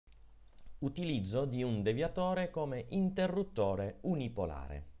Utilizzo di un deviatore come interruttore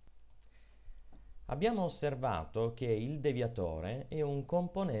unipolare. Abbiamo osservato che il deviatore è un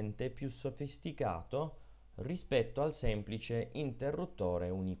componente più sofisticato rispetto al semplice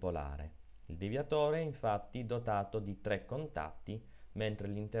interruttore unipolare. Il deviatore è infatti dotato di 3 contatti, mentre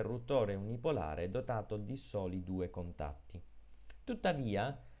l'interruttore unipolare è dotato di soli 2 contatti.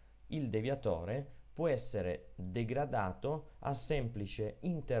 Tuttavia, il deviatore può essere degradato a semplice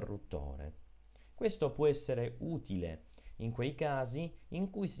interruttore. Questo può essere utile in quei casi in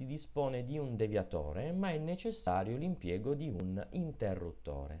cui si dispone di un deviatore, ma è necessario l'impiego di un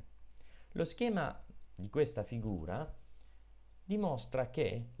interruttore. Lo schema di questa figura dimostra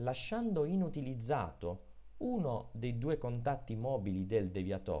che, lasciando inutilizzato uno dei 2 contatti mobili del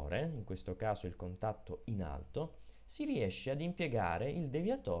deviatore, in questo caso il contatto in alto, si riesce ad impiegare il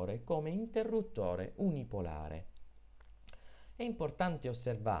deviatore come interruttore unipolare. È importante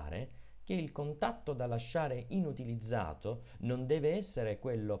osservare che il contatto da lasciare inutilizzato non deve essere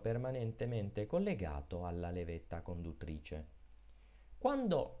quello permanentemente collegato alla levetta conduttrice.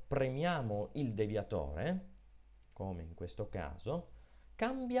 Quando premiamo il deviatore, come in questo caso,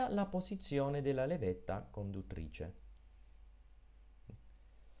 cambia la posizione della levetta conduttrice.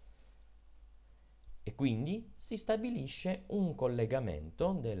 E quindi si stabilisce un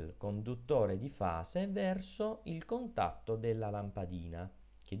collegamento del conduttore di fase verso il contatto della lampadina,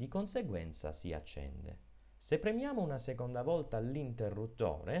 che di conseguenza si accende. Se premiamo una seconda volta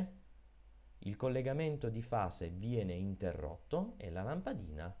l'interruttore, il collegamento di fase viene interrotto e la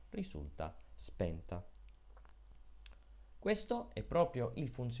lampadina risulta spenta. Questo è proprio il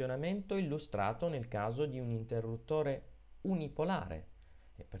funzionamento illustrato nel caso di un interruttore unipolare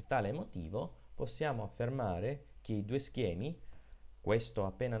e per tale motivo possiamo affermare che i 2 schemi, questo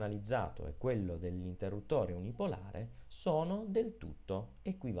appena analizzato e quello dell'interruttore unipolare, sono del tutto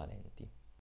equivalenti.